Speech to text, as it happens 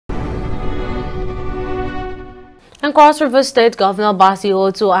And Cross River State Governor Bassey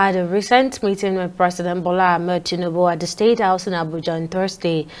Otu had a recent meeting with President Bola Ahmed Tinubu at the State House in Abuja on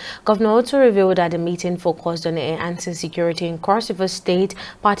Thursday. Governor Otu revealed that the meeting focused on enhancing security in Cross River State,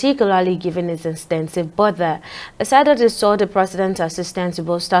 particularly given its extensive border. He said that he sought the President's assistance to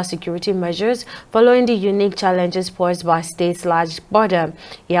bolster security measures following the unique challenges posed by state's large border.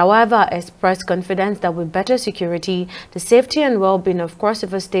 He, however, expressed confidence that with better security, the safety and well-being of Cross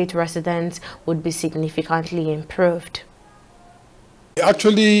River State residents would be significantly improved.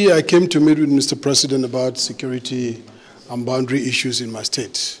 Actually, I came to meet with Mr. President about security and boundary issues in my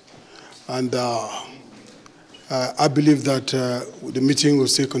state. And I believe that the meeting will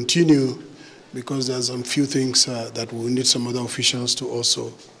still continue because there's some few things that we need some other officials to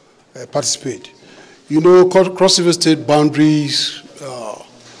also participate. You know, Cross River State boundaries,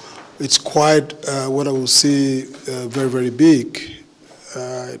 it's quite, what I will say, very, very big.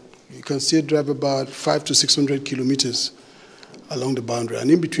 You can still drive about 500 to 600 kilometers along the boundary.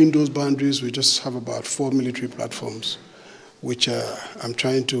 And in between those boundaries, we just have about 4 military platforms, which I'm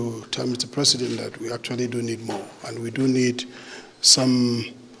trying to tell Mr. President that we actually do need more. And we do need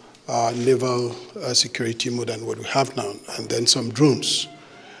some naval security more than what we have now, and then some drones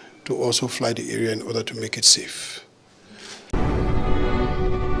to also fly the area in order to make it safe.